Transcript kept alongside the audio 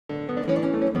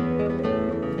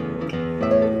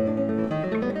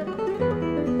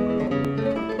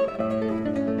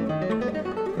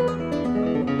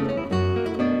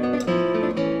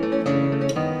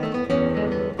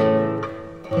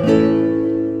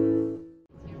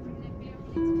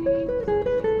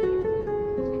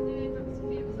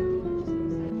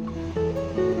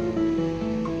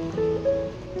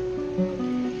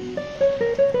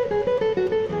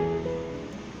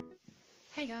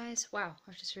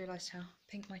just realised how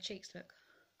pink my cheeks look.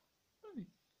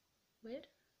 Weird.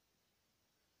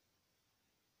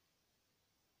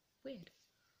 Weird.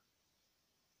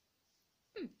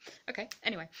 Okay,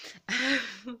 anyway,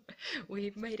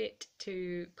 we've made it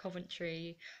to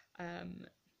Coventry,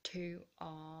 to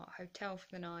our hotel for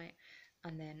the night,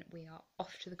 and then we are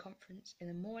off to the conference in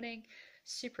the morning.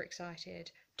 Super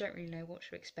excited, don't really know what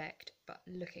to expect, but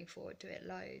looking forward to it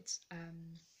loads.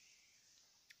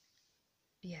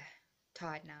 Yeah,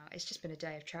 tired now. It's just been a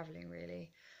day of travelling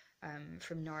really,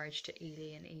 from Norwich to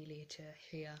Ely and Ely to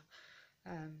here.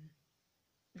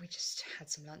 We just had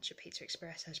some lunch at Pizza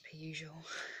Express as per usual,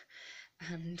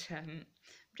 and I'm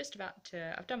just about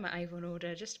to, I've done my Avon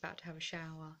order, just about to have a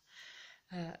shower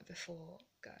before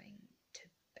going to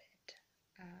bed.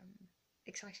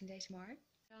 Exciting day tomorrow.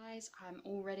 Guys, I'm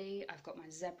all ready. I've got my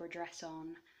zebra dress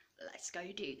on. Let's go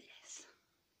do this.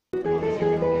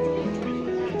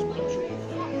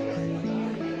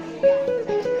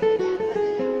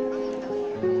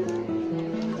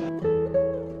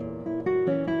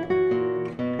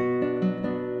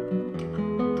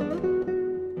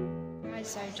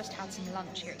 So just had some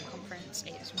lunch here at the conference.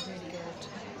 It's really good.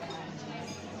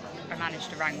 I managed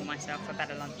to wrangle myself a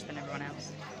better lunch than everyone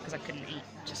else because I couldn't eat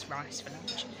just rice for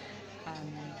lunch.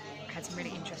 I had some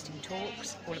really interesting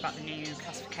talks all about the new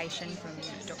classification from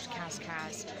Dr.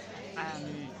 Kaz,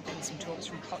 and some talks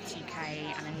from POTS UK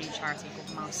and a new charity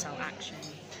called Mast Cell Action,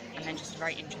 and then just a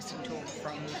very interesting talk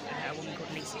from a woman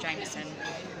called Lisa Jameson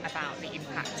about the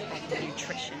impact of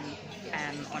nutrition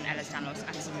on Ehlers Danlos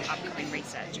and some upcoming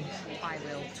research. I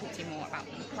will talk to you more about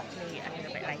them properly a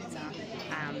little bit later,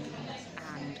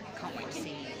 and can't wait to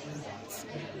see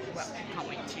can't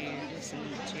wait to listen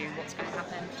to what's going to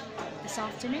happen this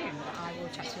afternoon. I will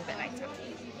chat to you a bit later.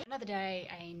 Another day,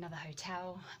 another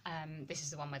hotel. This is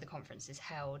the one where the conference is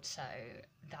held, so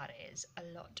that is a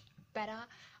lot better.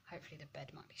 Hopefully the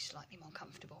bed might be slightly more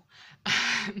comfortable.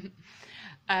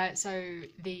 So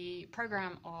the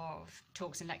programme of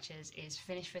talks and lectures is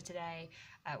finished for today.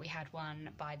 We had one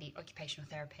by the occupational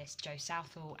therapist Joe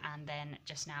Southall, and then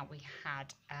just now we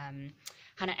had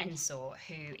Hannah Ensor,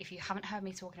 who, if you haven't heard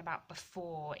me talking about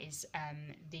before, is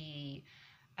the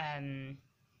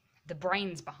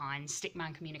brains behind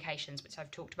Stickman Communications, which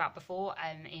I've talked about before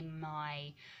in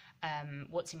my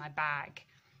What's in My Bag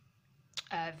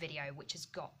video, which has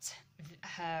got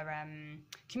her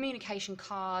communication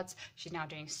cards. She's now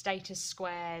doing status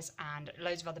squares and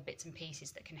loads of other bits and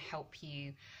pieces that can help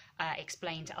you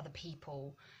explain to other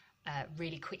people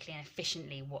really quickly and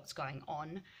efficiently what's going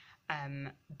on.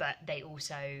 But they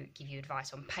also give you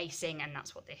advice on pacing, and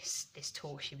that's what this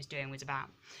talk she was doing was about.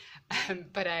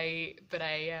 But a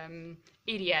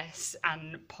EDS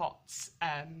and POTS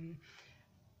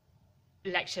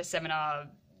lecture seminar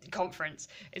conference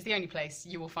is the only place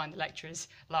you will find the lecturers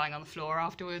lying on the floor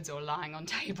afterwards or lying on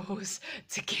tables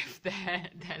to give their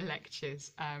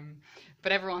lectures.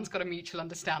 But everyone's got a mutual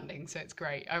understanding, so it's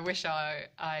great. I wish I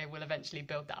will eventually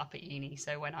build that up at uni,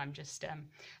 so when I'm just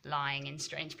lying in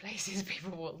strange places,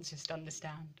 people will just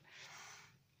understand.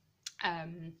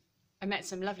 I met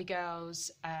some lovely girls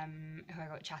who I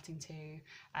got chatting to.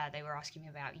 They were asking me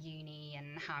about uni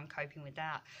and how I'm coping with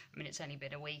that. I mean, it's only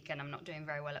been a week and I'm not doing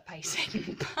very well at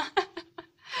pacing,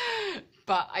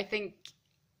 but I think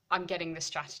I'm getting the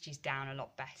strategies down a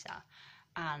lot better.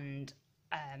 And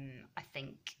I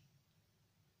think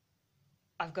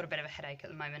I've got a bit of a headache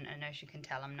at the moment, and as you can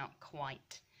tell, I'm not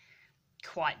quite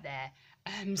there.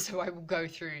 So I will go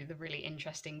through the really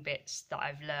interesting bits that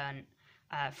I've learned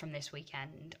from this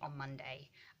weekend on Monday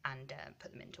and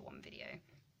put them into one video,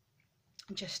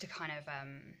 just to kind of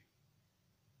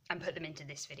and put them into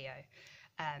this video,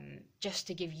 just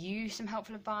to give you some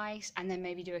helpful advice, and then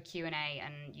maybe do a Q&A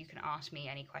and you can ask me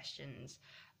any questions,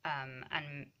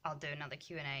 and I'll do another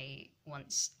Q&A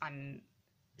once I'm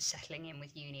settling in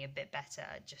with uni a bit better,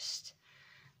 just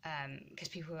because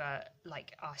people are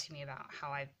like asking me about how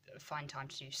I find time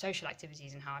to do social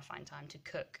activities and how I find time to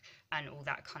cook and all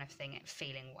that kind of thing,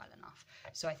 feeling well enough.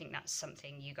 So I think that's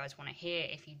something you guys want to hear.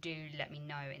 If you do, let me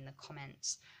know in the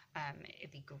comments.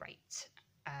 It'd be great.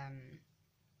 I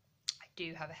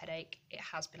do have a headache. It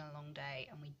has been a long day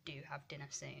and we do have dinner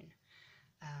soon,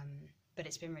 but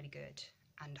it's been really good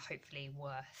and hopefully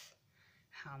worth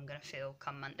how I'm gonna feel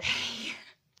come Monday.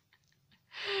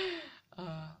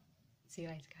 See you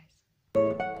later, guys.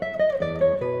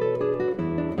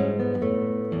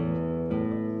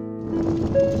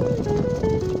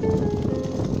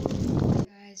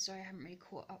 Guys, sorry I haven't really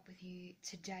caught up with you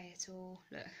today at all.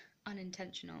 Look,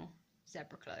 unintentional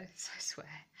zebra clothes, I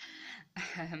swear.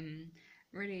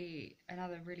 Really,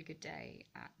 another really good day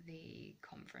at the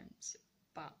conference,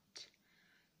 but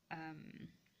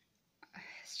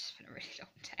It's just been a really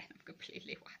long day and I'm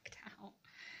completely whacked out.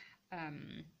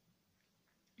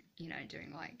 You know,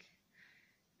 doing like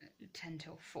 10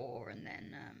 till 4 and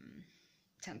then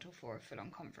 10 till 4 a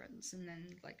full-on conference, and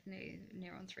then like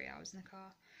near on 3 hours in the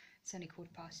car. It's only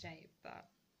 8:15, but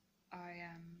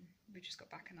we just got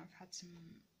back and I've had a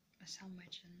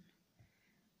sandwich and I'm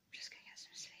just gonna get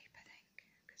some sleep, I think,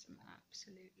 because I'm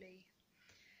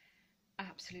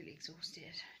absolutely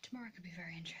exhausted. Tomorrow could be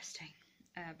very interesting,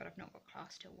 but I've not got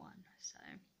class till 1, so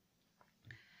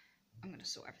I'm gonna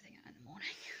sort everything out in the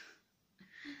morning.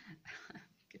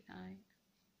 Good night.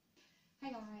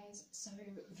 Hey guys, so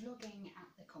vlogging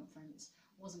at the conference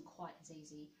wasn't quite as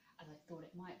easy as I thought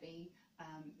it might be,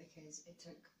 because it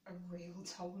took a real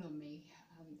toll on me.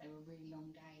 They were really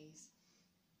long days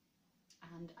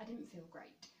and I didn't feel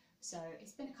great. So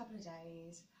it's been a couple of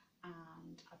days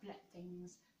and I've let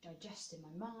things digest in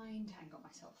my mind and got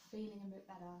myself feeling a bit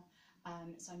better.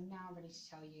 So I'm now ready to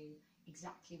tell you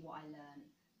exactly what I learned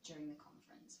during the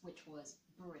conference, which was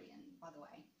brilliant, by the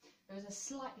way. There was a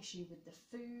slight issue with the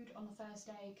food on the first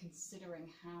day, considering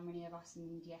how many of us in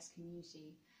the EDS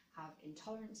community have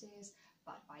intolerances,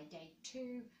 but by day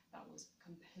 2 that was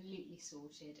completely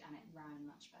sorted and it ran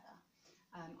much better.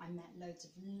 I met loads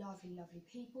of lovely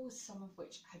people, some of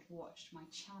which had watched my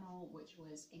channel, which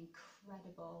was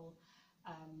incredible,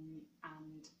 and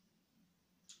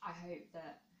I hope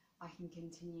that I can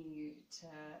continue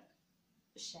to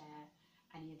share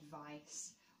any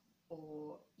advice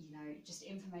or, you know, just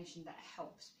information that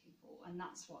helps people, and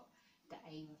that's what the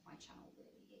aim of my channel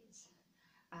really is.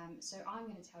 So I'm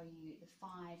going to tell you the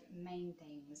 5 main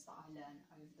things that I learned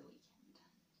over the weekend.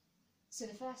 So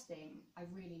the first thing I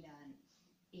really learned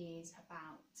is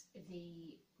about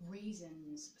the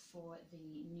reasons for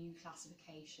the new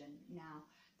classification. Now,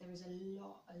 there is a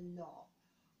lot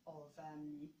of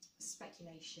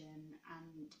speculation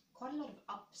and quite a lot of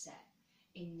upset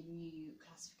in the new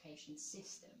classification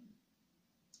system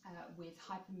with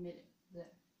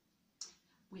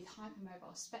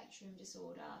hypermobile spectrum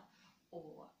disorder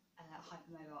or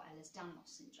hypermobile Ehlers Danlos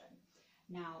Syndrome.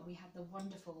 Now, we had the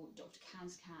wonderful Dr.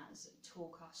 Kaz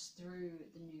talk us through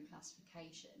the new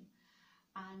classification,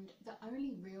 and the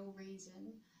only real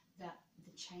reason that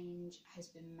the change has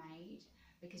been made,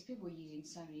 because people are using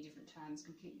so many different terms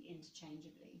completely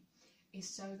interchangeably, is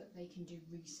so that they can do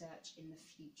research in the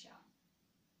future.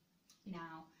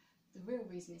 Now, the real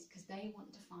reason is because they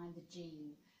want to find the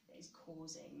gene that is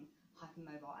causing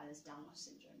hypermobile Ehlers Danlos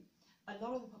syndrome. A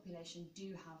lot of the population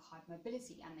do have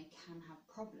hypermobility and they can have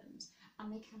problems,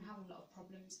 and they can have a lot of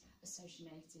problems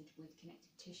associated with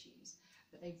connective tissues,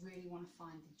 but they really want to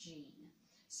find the gene.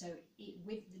 So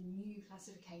with the new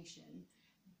classification,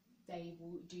 they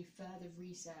will do further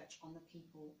research on the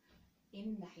people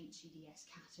in the HEDS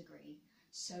category,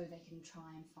 so they can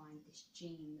try and find this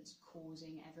gene that's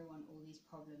causing everyone all these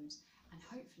problems, and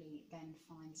hopefully then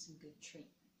find some good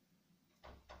treatment.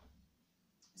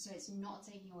 So it's not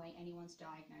taking away anyone's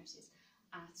diagnosis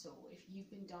at all. If you've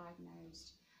been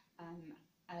diagnosed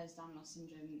as Danlos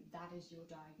syndrome, that is your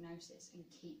diagnosis, and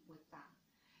keep with that.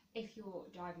 If your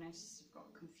diagnosis have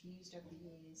got confused over the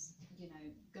years, you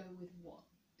know, go with what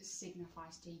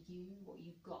signifies to you, what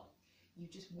you've got. You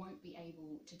just won't be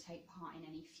able to take part in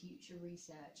any future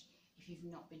research if you've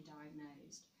not been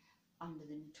diagnosed under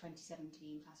the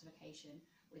 2017 classification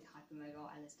with hypermobile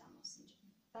Ehlers Danlos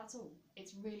syndrome. That's all.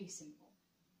 It's really simple.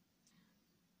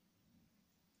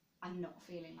 And not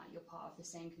feeling like you're part of the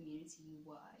same community you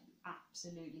were. You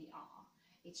absolutely are.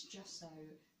 It's just so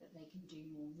that they can do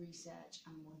more research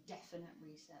and more definite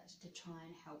research to try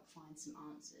and help find some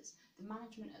answers. The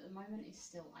management at the moment is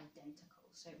still identical,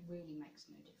 so it really makes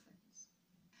no difference.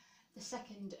 The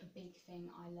second big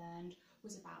thing I learned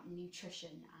was about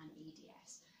nutrition and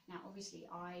EDS. Now, obviously,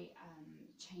 I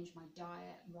changed my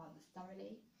diet rather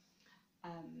thoroughly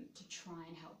to try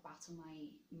and help battle my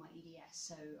EDS,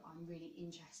 so I'm really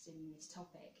interested in this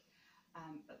topic.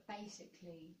 But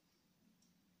basically,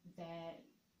 they're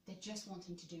just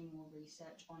wanting to do more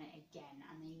research on it again,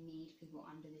 and they need people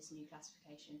under this new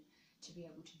classification to be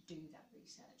able to do that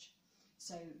research.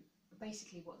 So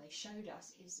basically what they showed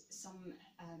us is some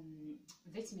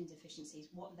vitamin deficiencies,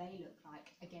 what they look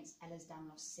like against Ehlers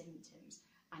Danlos symptoms,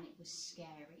 and it was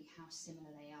scary how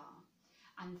similar they are.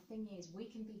 And the thing is, we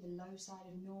can be the low side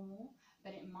of normal,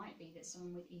 but it might be that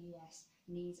someone with EDS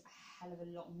needs a hell of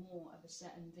a lot more of a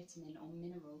certain vitamin or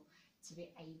mineral to be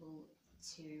able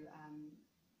to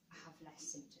have less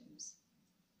symptoms.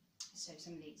 So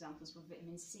some of the examples were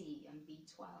vitamin C and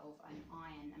B12 and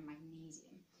iron and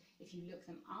magnesium. If you look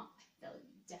them up, they'll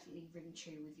definitely ring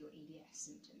true with your EDS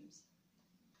symptoms.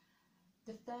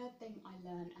 The third thing I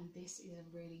learned, and this is a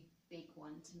really big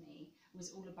one to me,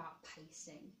 was all about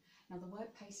pacing. Now the word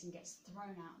pacing gets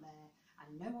thrown out there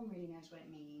and no one really knows what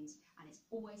it means, and it's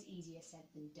always easier said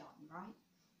than done, right?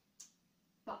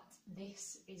 But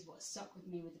this is what stuck with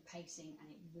me with the pacing, and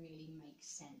it really makes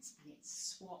sense, and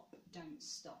it's swap, don't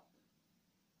stop.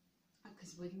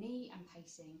 Because with me and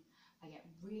pacing, I get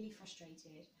really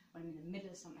frustrated when I'm in the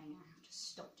middle of something and I have to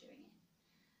stop doing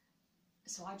it.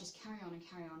 So I just carry on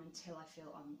until I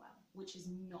feel unwell, which is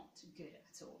not good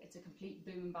at all. It's a complete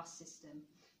boom and bust system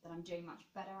that I'm doing much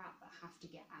better at but have to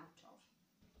get out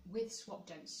of. With swap,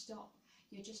 don't stop,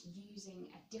 you're just using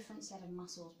a different set of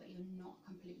muscles, but you're not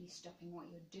completely stopping what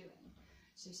you're doing.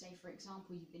 So say, for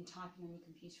example, you've been typing on your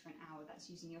computer for an hour, that's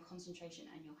using your concentration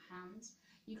and your hands.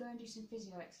 You go and do some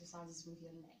physio exercises with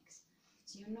your legs.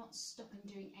 So you're not stopping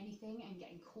doing anything and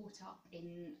getting caught up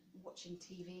in watching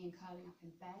TV and curling up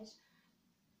in bed.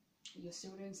 You're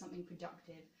still doing something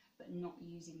productive, but not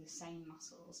using the same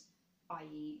muscles,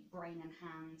 i.e. brain and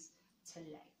hands to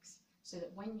legs. So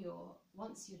that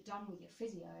once you're done with your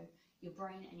physio, your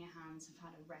brain and your hands have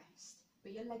had a rest,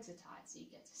 but your legs are tired, so you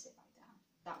get to sit back down.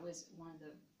 That was one of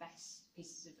the best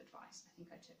pieces of advice I think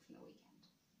I took from the weekend.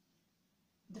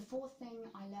 The fourth thing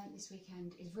I learned this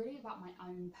weekend is really about my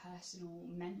own personal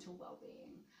mental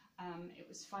well-being. It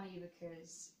was funny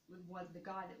because the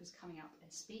guy that was coming up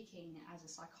and speaking as a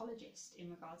psychologist in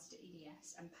regards to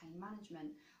EDS and pain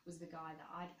management was the guy that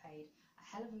I'd paid a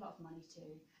hell of a lot of money to,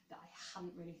 that I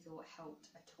hadn't really thought helped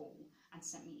at all, and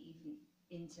sent me even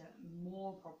into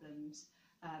more problems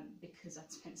because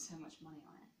I'd spent so much money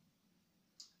on it.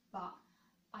 But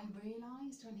I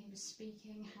realised when he was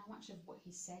speaking how much of what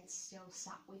he said still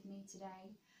sat with me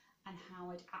today, and how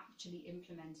I'd actually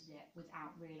implemented it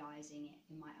without realising it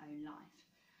in my own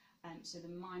life. So the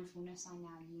mindfulness I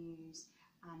now use,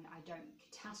 and I don't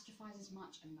catastrophize as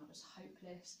much, I'm not as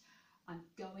hopeless, I'm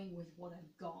going with what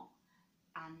I've got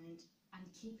and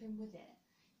keeping with it.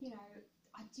 You know,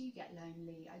 I do get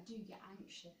lonely, I do get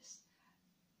anxious,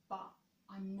 but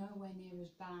I'm nowhere near as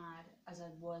bad as I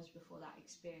was before that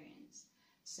experience.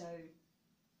 So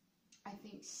I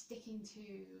think sticking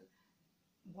to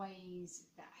ways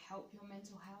that help your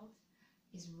mental health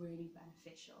is really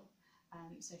beneficial.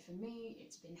 So for me,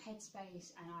 it's been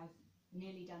Headspace, and I've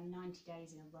nearly done 90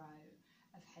 days in a row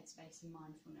of Headspace and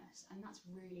mindfulness, and that's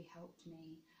really helped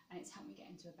me, and it's helped me get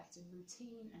into a better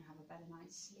routine and have a better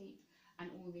night's sleep, and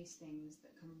all these things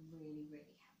that can really,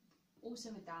 really help.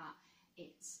 Also with that,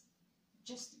 it's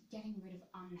just getting rid of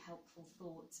unhelpful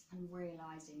thoughts and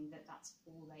realising that that's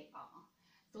all they are.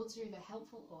 Thoughts are either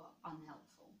helpful or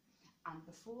unhelpful. And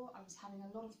before, I was having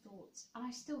a lot of thoughts, and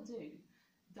I still do,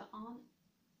 that aren't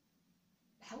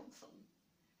helpful.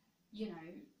 You know,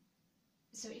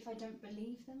 so if I don't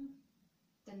believe them,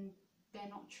 then they're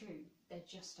not true. They're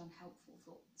just unhelpful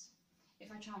thoughts.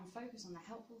 If I try and focus on the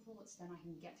helpful thoughts, then I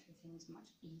can get through things much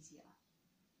easier.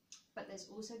 But there's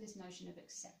also this notion of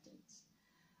acceptance.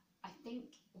 I think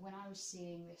when I was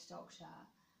seeing this doctor,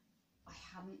 I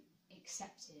hadn't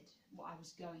accepted what I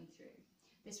was going through.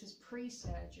 This was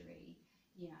pre-surgery,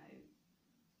 you know,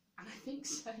 and I think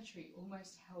surgery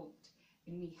almost helped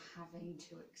in me having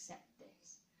to accept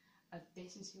this. Of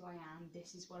this is who I am,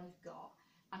 this is what I've got,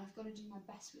 and I've got to do my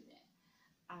best with it.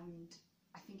 And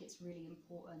I think it's really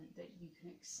important that you can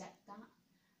accept that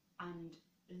and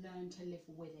learn to live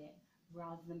with it,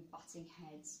 rather than butting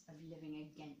heads of living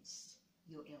against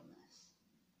your illness.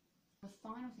 The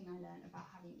final thing I learned about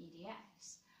having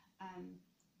EDS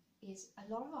is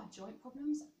a lot of our joint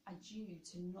problems are due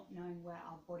to not knowing where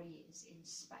our body is in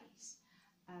space.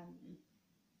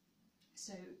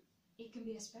 So it can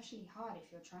be especially hard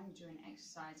if you're trying to do an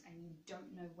exercise and you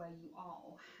don't know where you are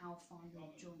or how far your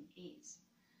joint is.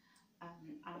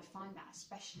 And I find that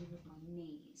especially with my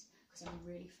knees, because I'm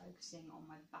really focusing on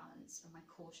my balance and my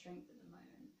core strength at the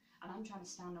moment. And I'm trying to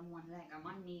stand on one leg and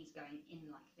my knee's going in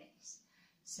like this.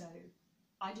 So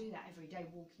I do that every day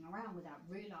walking around without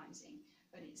realising,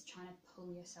 but it's trying to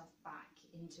pull yourself back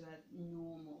into a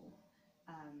normal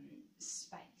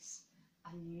space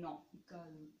and not go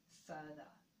further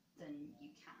than you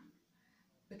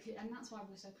can. And that's why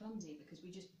we're so clumsy, because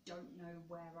we just don't know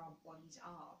where our bodies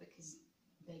are because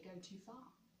they go too far.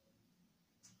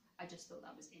 I just thought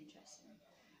that was interesting.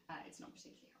 It's not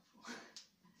particularly helpful.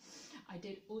 I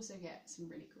did also get some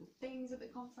really cool things at the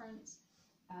conference.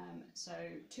 So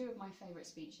two of my favourite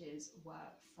speeches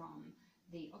were from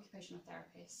the occupational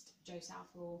therapist Jo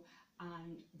Southall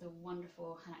and the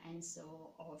wonderful Hannah Ensor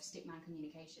of Stickman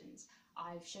Communications.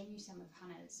 I've shown you some of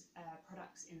Hannah's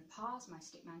products in the past, my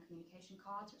Stickman communication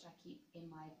cards, which I keep in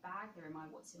my bag. They're in my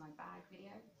What's in My Bag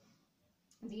video.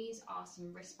 These are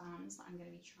some wristbands that I'm going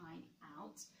to be trying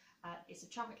out. It's a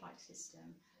traffic light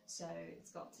system, so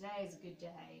it's got today is a good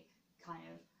day, kind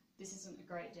of this isn't a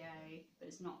great day, but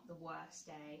it's not the worst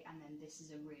day, and then this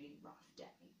is a really rough day.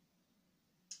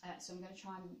 So I'm going to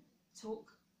try and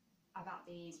talk about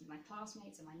these with my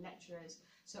classmates and my lecturers,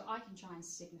 so I can try and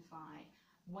signify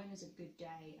when is a good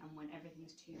day and when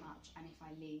everything's too much, and if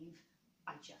I leave,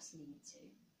 I just need to.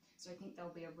 So I think they'll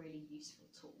be a really useful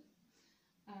tool.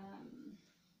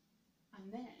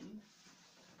 And then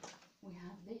we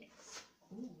have this.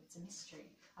 Ooh, it's a mystery.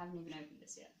 I haven't even opened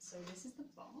this yet. So this is the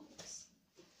box.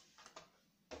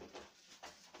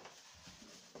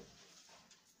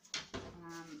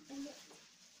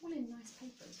 All in nice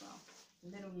paper as well.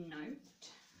 Little note,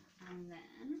 and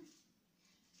then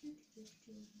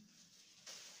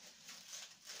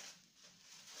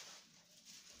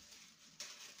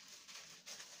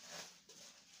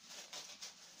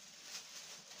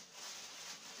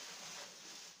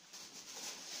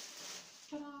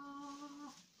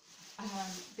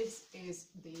this is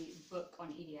the book on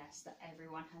EDS that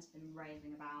everyone has been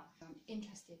raving about. I'm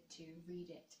interested to read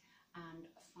it and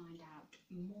find out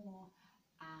more,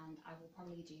 and I will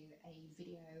probably do a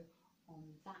video on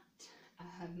that,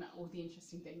 all the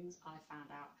interesting things I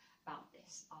found out about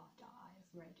this after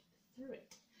I've read through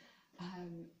it.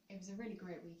 It was a really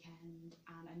great weekend,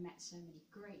 and I met so many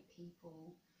great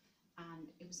people, and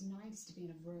it was nice to be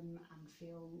in a room and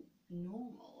feel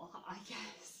normal, I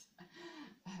guess.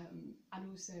 And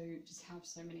also just have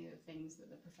so many of the things that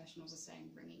the professionals are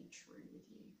saying ringing true with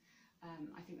you.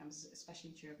 I think that was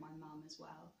especially true of my mum as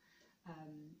well,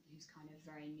 who's kind of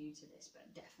very new to this, but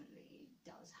definitely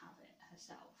does have it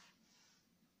herself.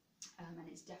 And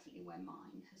it's definitely where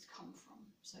mine has come from,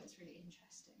 so it's really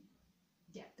interesting.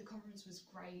 Yeah, the conference was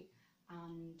great,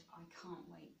 and I can't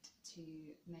wait to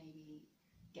maybe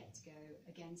get to go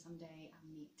again someday and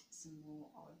meet some more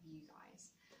of you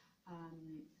guys.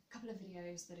 A couple of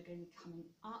videos that are going to be coming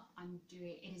up.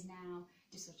 It is now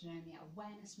Dysautonomia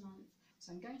Awareness Month,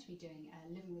 so I'm going to be doing a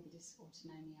Living with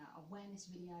Dysautonomia awareness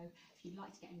video. If you'd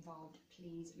like to get involved,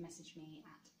 please message me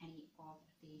at any of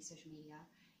the social media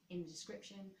in the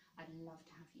description. I'd love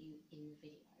to have you in the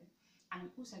video. And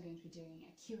I'm also going to be doing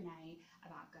a Q&A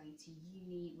about going to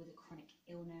uni with a chronic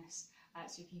illness.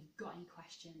 So if you've got any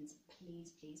questions,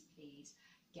 please, please, please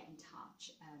get in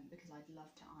touch, because I'd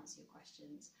love to answer your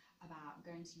questions about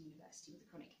going to university with a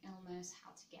chronic illness,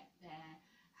 how to get there,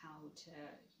 how to,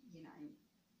 you know,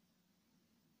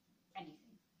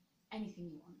 anything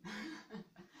you want.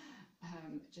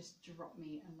 Just drop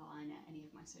me a line at any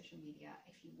of my social media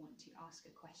if you want to ask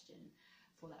a question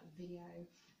for that video,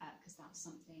 because that's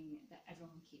something that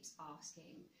everyone keeps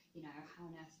asking, you know, how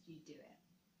on earth do you do it?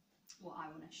 Well, I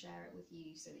want to share it with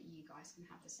you so that you guys can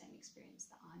have the same experience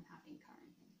that I'm having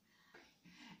currently.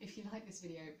 If you like this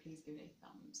video, please give it a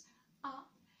thumbs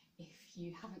up. If you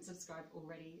haven't subscribed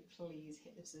already, please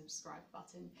hit the subscribe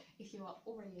button. If you are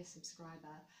already a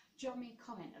subscriber, drop me a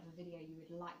comment of a video you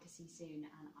would like to see soon,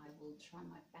 and I will try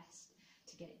my best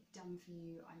to get it done for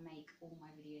you. I make all my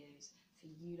videos for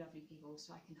you lovely people,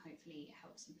 so I can hopefully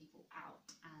help some people out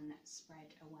and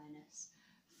spread awareness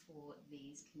for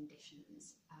these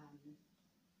conditions.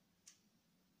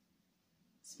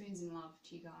 Spoons and love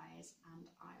to you guys, and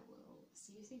I will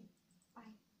see you soon.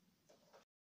 Bye.